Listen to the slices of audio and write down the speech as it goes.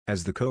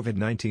As the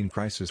COVID-19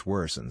 crisis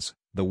worsens,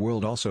 the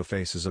world also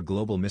faces a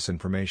global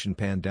misinformation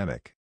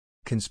pandemic.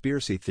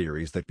 Conspiracy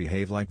theories that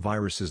behave like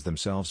viruses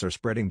themselves are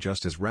spreading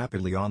just as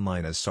rapidly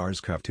online as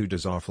SARS-CoV-2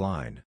 does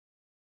offline.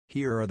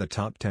 Here are the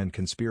top 10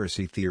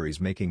 conspiracy theories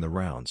making the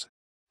rounds.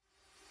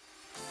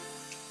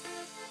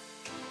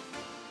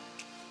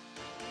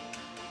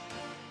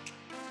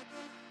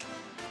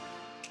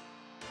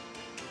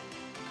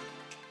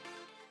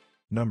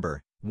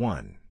 Number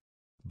 1.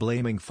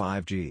 Blaming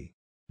 5G.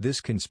 This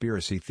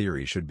conspiracy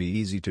theory should be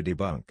easy to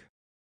debunk.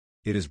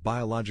 It is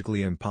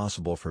biologically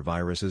impossible for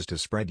viruses to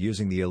spread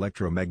using the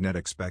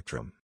electromagnetic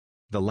spectrum.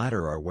 The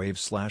latter are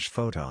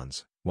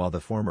waves/photons, while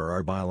the former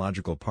are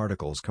biological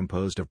particles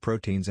composed of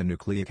proteins and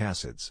nucleic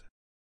acids.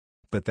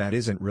 But that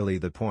isn't really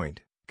the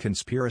point.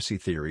 Conspiracy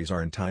theories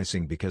are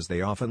enticing because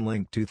they often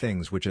link two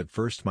things which at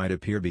first might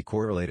appear to be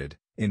correlated.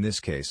 In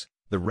this case,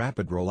 the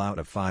rapid rollout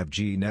of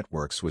 5G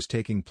networks was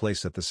taking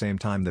place at the same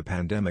time the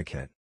pandemic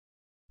hit.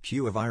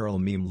 Cue a viral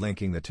meme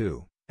linking the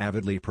two,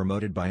 avidly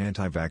promoted by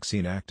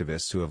anti-vaccine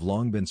activists who have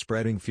long been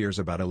spreading fears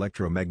about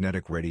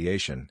electromagnetic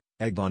radiation,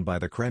 egged on by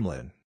the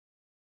Kremlin.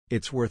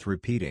 It's worth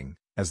repeating,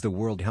 as the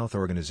World Health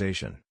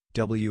Organization,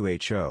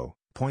 WHO,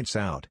 points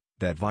out,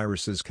 that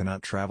viruses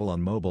cannot travel on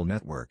mobile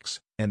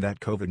networks, and that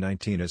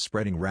COVID-19 is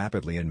spreading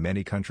rapidly in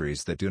many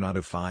countries that do not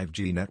have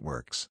 5G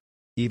networks.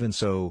 Even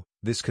so,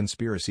 this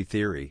conspiracy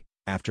theory,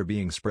 after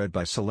being spread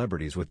by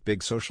celebrities with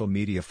big social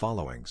media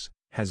followings,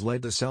 has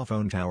led to cell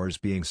phone towers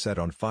being set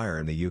on fire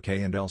in the UK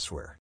and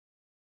elsewhere.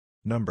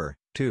 Number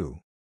 2.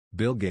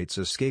 Bill Gates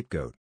as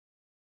scapegoat.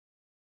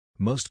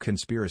 Most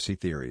conspiracy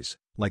theories,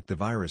 like the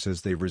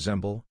viruses they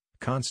resemble,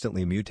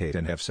 constantly mutate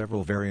and have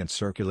several variants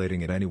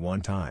circulating at any one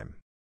time.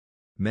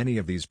 Many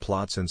of these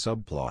plots and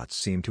subplots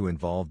seem to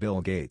involve Bill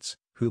Gates,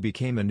 who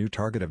became a new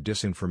target of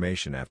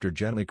disinformation after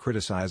gently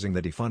criticizing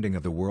the defunding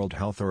of the World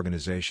Health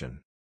Organization.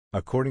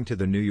 According to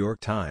the New York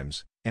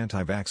Times,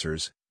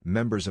 anti-vaxxers,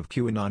 members of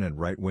QAnon and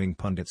right-wing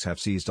pundits have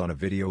seized on a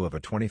video of a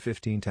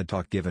 2015 TED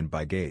Talk given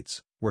by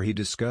Gates, where he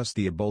discussed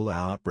the Ebola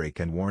outbreak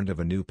and warned of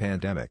a new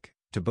pandemic,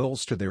 to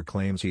bolster their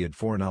claims he had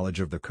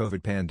foreknowledge of the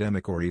COVID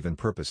pandemic or even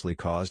purposely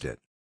caused it.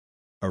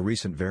 A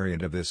recent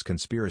variant of this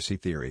conspiracy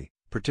theory,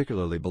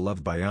 particularly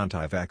beloved by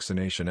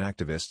anti-vaccination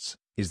activists,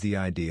 is the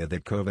idea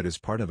that COVID is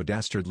part of a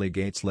dastardly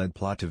Gates-led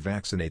plot to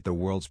vaccinate the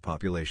world's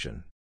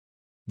population.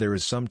 There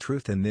is some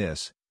truth in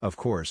this. Of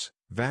course,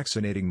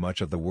 vaccinating much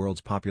of the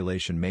world's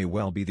population may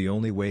well be the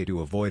only way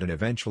to avoid an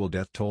eventual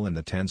death toll in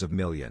the tens of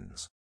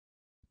millions.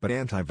 But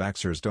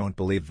anti-vaxxers don't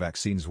believe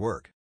vaccines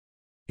work.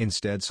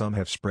 Instead, some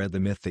have spread the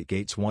myth that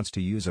Gates wants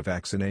to use a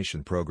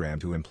vaccination program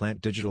to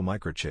implant digital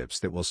microchips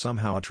that will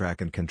somehow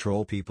track and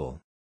control people.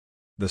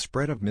 The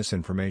spread of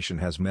misinformation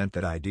has meant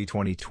that ID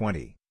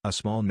 2020, a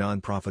small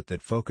non-profit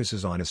that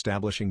focuses on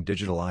establishing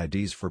digital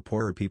IDs for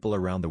poorer people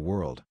around the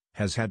world,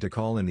 has had to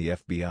call in the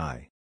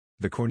FBI.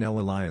 The Cornell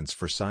Alliance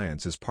for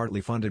Science is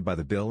partly funded by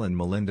the Bill and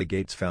Melinda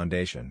Gates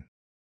Foundation.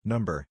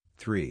 Number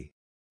 3.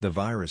 The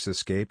virus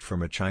escaped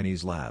from a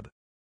Chinese lab.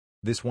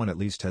 This one at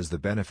least has the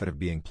benefit of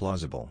being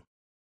plausible.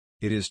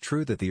 It is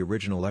true that the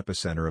original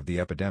epicenter of the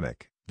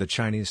epidemic, the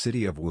Chinese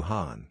city of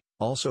Wuhan,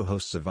 also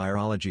hosts a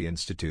virology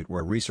institute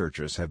where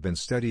researchers have been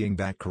studying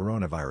bat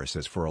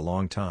coronaviruses for a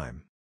long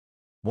time.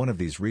 One of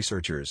these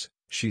researchers,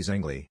 Shi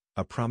Zhengli,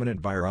 a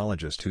prominent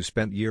virologist who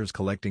spent years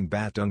collecting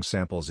bat dung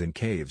samples in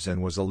caves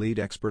and was a lead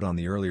expert on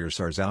the earlier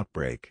SARS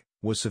outbreak,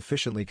 was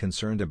sufficiently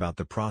concerned about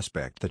the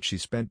prospect that she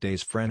spent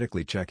days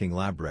frantically checking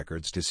lab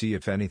records to see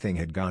if anything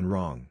had gone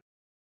wrong.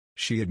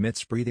 She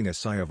admits breathing a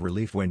sigh of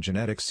relief when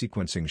genetic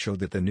sequencing showed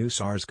that the new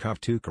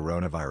SARS-CoV-2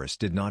 coronavirus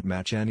did not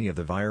match any of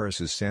the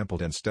viruses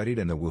sampled and studied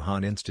in the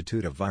Wuhan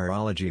Institute of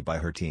Virology by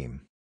her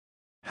team.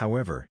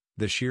 However,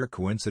 the sheer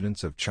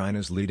coincidence of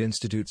China's lead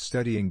institute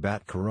studying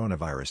bat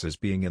coronaviruses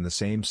being in the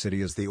same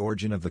city as the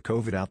origin of the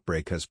COVID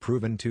outbreak has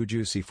proven too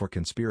juicy for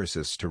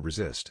conspiracists to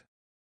resist.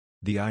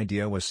 The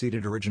idea was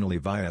seeded originally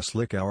via a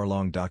slick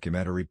hour-long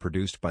documentary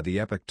produced by the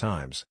Epoch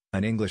Times,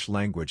 an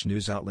English-language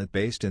news outlet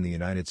based in the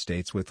United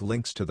States with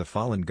links to the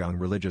Falun Gong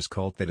religious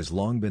cult that has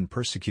long been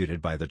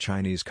persecuted by the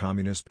Chinese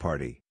Communist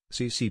Party,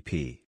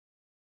 CCP.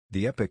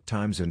 The Epoch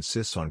Times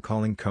insists on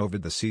calling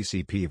COVID the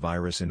CCP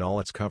virus in all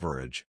its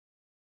coverage.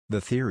 The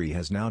theory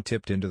has now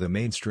tipped into the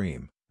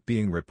mainstream,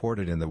 being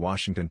reported in The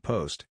Washington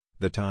Post,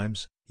 The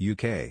Times,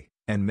 UK,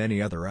 and many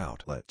other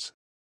outlets.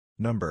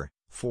 Number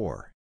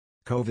 4.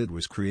 COVID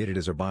was created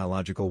as a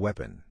biological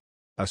weapon.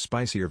 A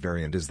spicier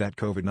variant is that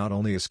COVID not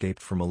only escaped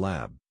from a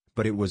lab,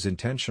 but it was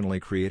intentionally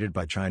created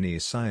by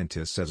Chinese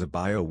scientists as a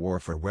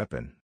biowarfare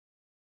weapon.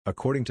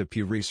 According to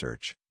Pew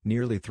Research,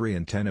 nearly 3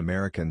 in 10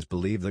 Americans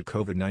believe that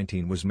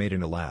COVID-19 was made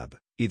in a lab,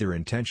 either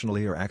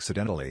intentionally or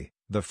accidentally.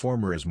 The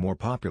former is more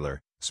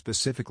popular.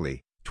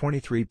 Specifically,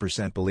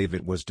 23% believe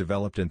it was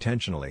developed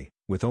intentionally,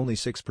 with only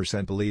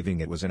 6% believing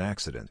it was an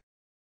accident.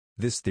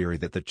 This theory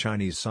that the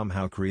Chinese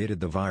somehow created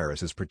the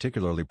virus is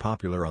particularly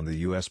popular on the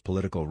U.S.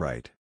 political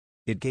right.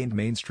 It gained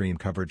mainstream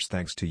coverage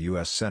thanks to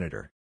U.S.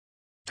 Senator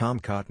Tom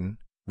Cotton,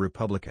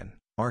 Republican,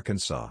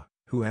 Arkansas,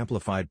 who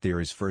amplified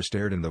theories first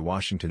aired in the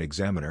Washington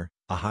Examiner,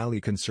 a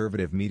highly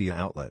conservative media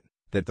outlet,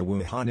 that the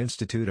Wuhan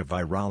Institute of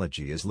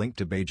Virology is linked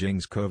to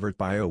Beijing's covert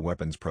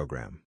bioweapons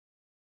program.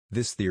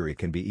 This theory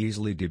can be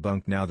easily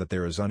debunked now that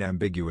there is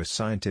unambiguous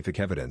scientific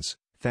evidence,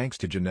 thanks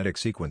to genetic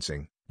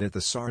sequencing, that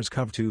the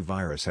SARS-CoV-2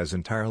 virus has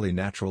entirely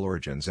natural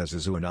origins as a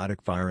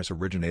zoonotic virus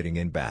originating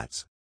in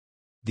bats.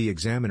 The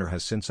Examiner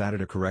has since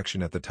added a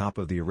correction at the top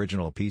of the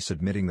original piece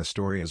admitting the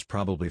story is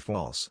probably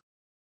false.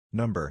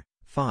 Number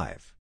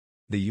 5.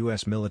 The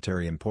U.S.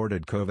 military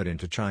imported COVID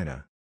into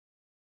China.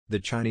 The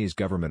Chinese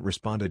government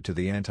responded to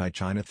the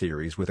anti-China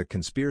theories with a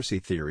conspiracy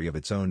theory of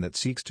its own that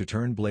seeks to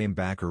turn blame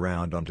back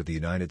around onto the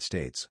United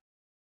States.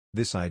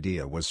 This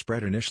idea was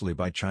spread initially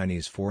by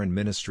Chinese Foreign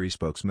Ministry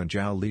spokesman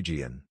Zhao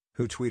Lijian,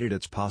 who tweeted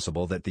it's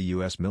possible that the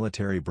U.S.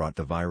 military brought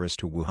the virus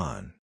to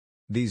Wuhan.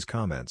 These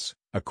comments,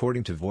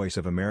 according to Voice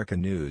of America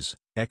News,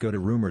 echoed a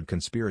rumored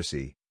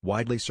conspiracy,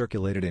 widely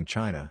circulated in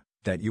China,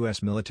 that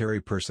U.S. military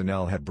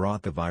personnel had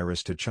brought the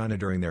virus to China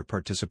during their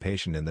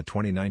participation in the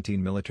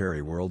 2019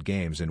 Military World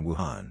Games in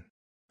Wuhan.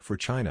 For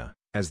China,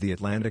 as The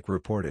Atlantic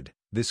reported,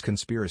 this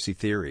conspiracy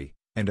theory,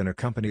 and an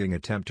accompanying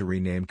attempt to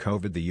rename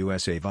COVID the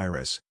USA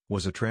virus,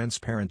 was a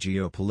transparent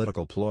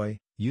geopolitical ploy,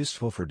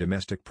 useful for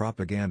domestic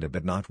propaganda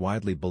but not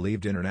widely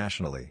believed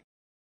internationally.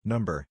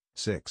 Number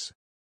 6.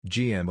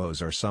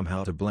 GMOs are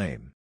somehow to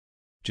blame.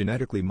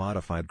 Genetically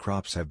modified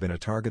crops have been a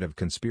target of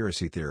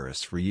conspiracy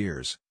theorists for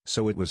years,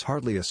 so it was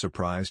hardly a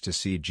surprise to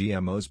see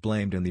GMOs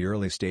blamed in the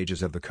early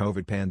stages of the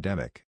COVID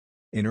pandemic.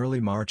 In early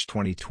March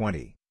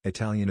 2020,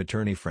 Italian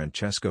attorney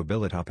Francesco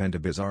Bilotto penned a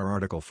bizarre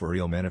article for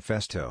Il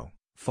Manifesto,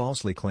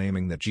 falsely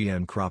claiming that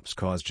GM crops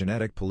cause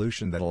genetic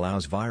pollution that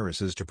allows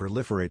viruses to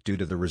proliferate due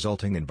to the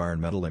resulting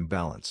environmental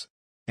imbalance.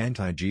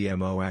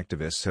 Anti-GMO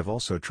activists have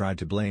also tried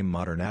to blame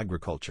modern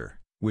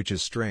agriculture, which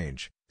is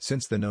strange,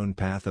 since the known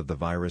path of the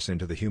virus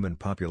into the human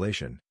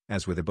population,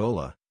 as with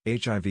Ebola,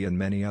 HIV and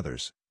many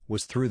others,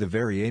 was through the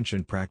very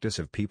ancient practice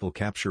of people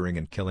capturing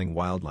and killing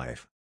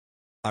wildlife.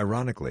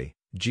 Ironically,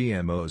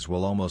 GMOs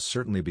will almost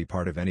certainly be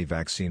part of any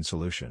vaccine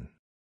solution.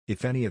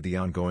 If any of the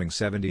ongoing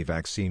 70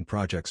 vaccine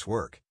projects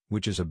work,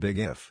 which is a big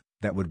if,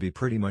 that would be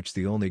pretty much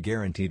the only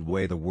guaranteed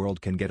way the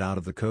world can get out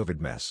of the COVID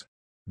mess.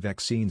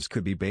 Vaccines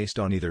could be based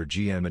on either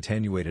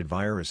GM-attenuated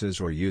viruses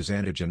or use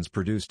antigens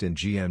produced in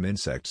GM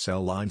insect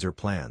cell lines or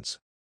plants.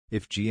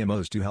 If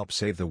GMOs do help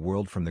save the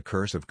world from the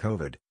curse of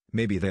COVID,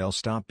 maybe they'll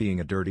stop being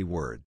a dirty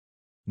word.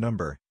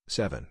 Number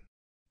 7.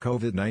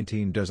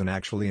 COVID-19 doesn't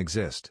actually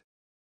exist.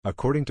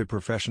 According to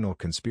professional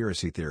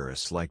conspiracy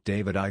theorists like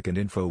David Icke and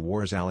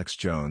InfoWars' Alex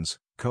Jones,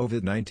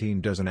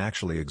 COVID-19 doesn't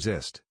actually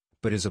exist,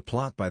 but is a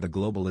plot by the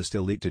globalist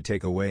elite to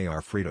take away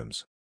our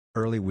freedoms.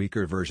 Early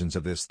weaker versions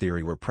of this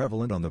theory were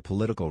prevalent on the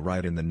political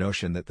right in the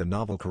notion that the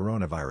novel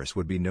coronavirus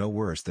would be no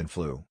worse than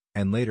flu,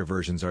 and later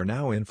versions are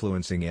now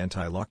influencing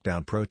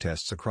anti-lockdown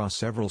protests across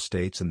several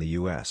states in the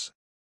U.S.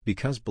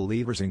 Because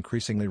believers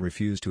increasingly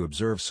refuse to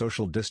observe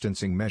social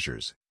distancing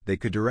measures, they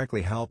could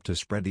directly help to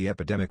spread the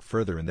epidemic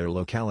further in their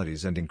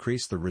localities and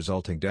increase the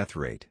resulting death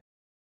rate.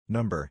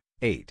 Number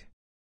 8.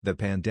 The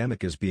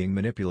pandemic is being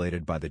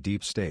manipulated by the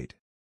deep state.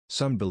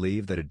 Some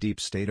believe that a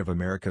deep state of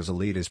America's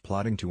elite is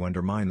plotting to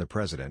undermine the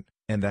president,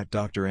 and that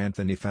Dr.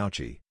 Anthony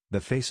Fauci, the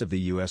face of the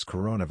U.S.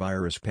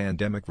 coronavirus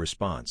pandemic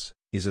response,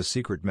 is a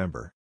secret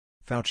member.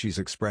 Fauci's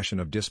expression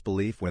of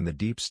disbelief when the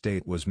deep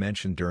state was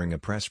mentioned during a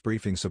press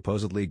briefing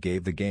supposedly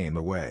gave the game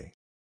away.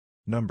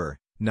 Number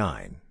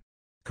 9.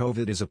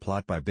 COVID is a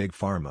plot by Big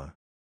Pharma.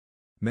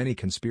 Many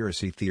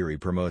conspiracy theory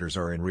promoters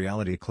are in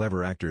reality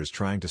clever actors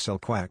trying to sell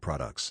quack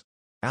products.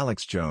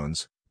 Alex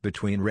Jones,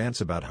 between rants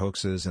about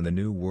hoaxes and the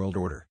New World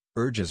Order,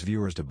 urges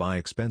viewers to buy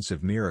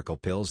expensive miracle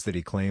pills that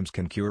he claims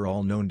can cure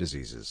all known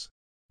diseases.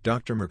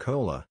 Dr.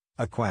 Mercola,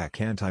 a quack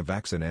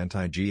anti-vaccine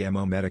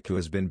anti-GMO medic who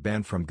has been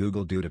banned from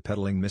Google due to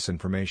peddling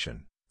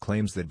misinformation,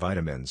 claims that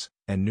vitamins,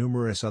 and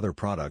numerous other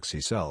products he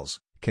sells,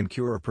 can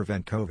cure or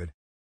prevent COVID.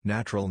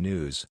 Natural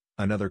News,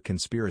 another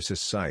conspiracist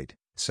site,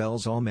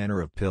 sells all manner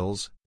of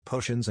pills,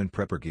 potions and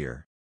prepper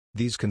gear.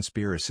 These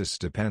conspiracists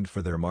depend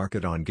for their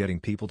market on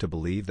getting people to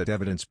believe that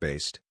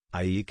evidence-based,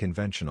 i.e.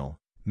 conventional,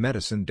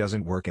 medicine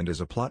doesn't work and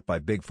is a plot by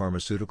big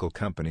pharmaceutical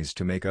companies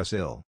to make us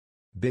ill.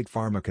 Big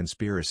Pharma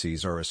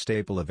conspiracies are a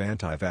staple of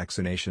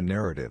anti-vaccination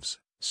narratives,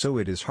 so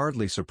it is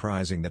hardly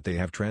surprising that they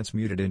have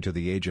transmuted into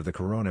the age of the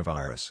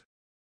coronavirus.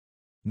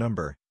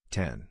 Number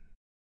 10.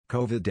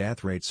 COVID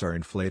death rates are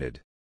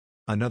inflated.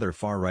 Another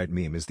far-right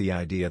meme is the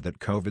idea that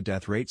COVID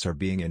death rates are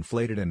being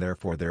inflated and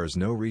therefore there is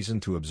no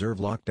reason to observe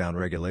lockdown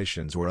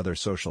regulations or other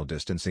social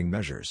distancing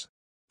measures.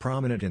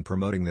 Prominent in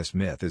promoting this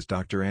myth is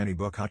Dr. Annie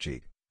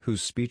Bokachi,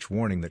 whose speech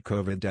warning that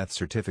COVID death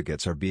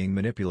certificates are being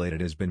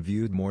manipulated has been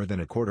viewed more than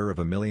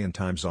 250,000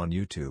 times on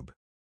YouTube.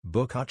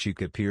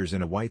 Bokachi appears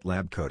in a white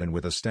lab coat and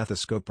with a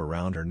stethoscope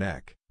around her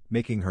neck,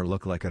 making her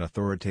look like an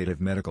authoritative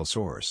medical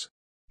source.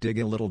 Dig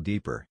a little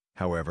deeper,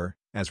 however,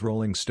 as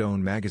Rolling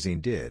Stone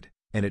magazine did,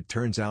 and it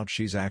turns out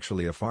she's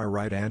actually a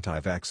far-right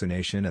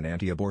anti-vaccination and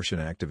anti-abortion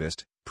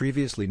activist,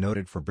 previously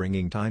noted for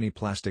bringing tiny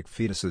plastic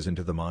fetuses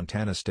into the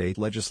Montana state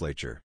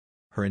legislature.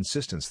 Her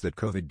insistence that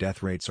COVID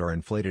death rates are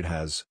inflated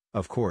has,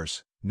 of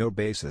course, No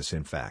basis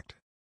in fact.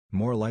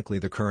 More likely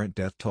the current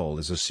death toll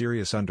is a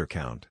serious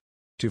undercount.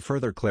 To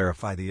further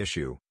clarify the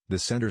issue, the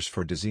Centers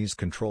for Disease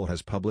Control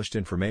has published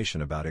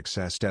information about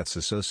excess deaths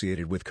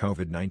associated with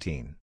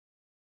COVID-19.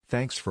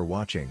 Thanks for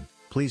watching.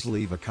 Please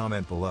leave a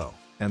comment below,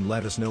 and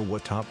let us know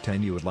what top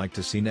 10 you would like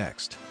to see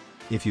next.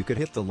 If you could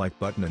hit the like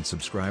button and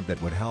subscribe,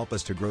 that would help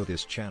us to grow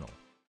this channel.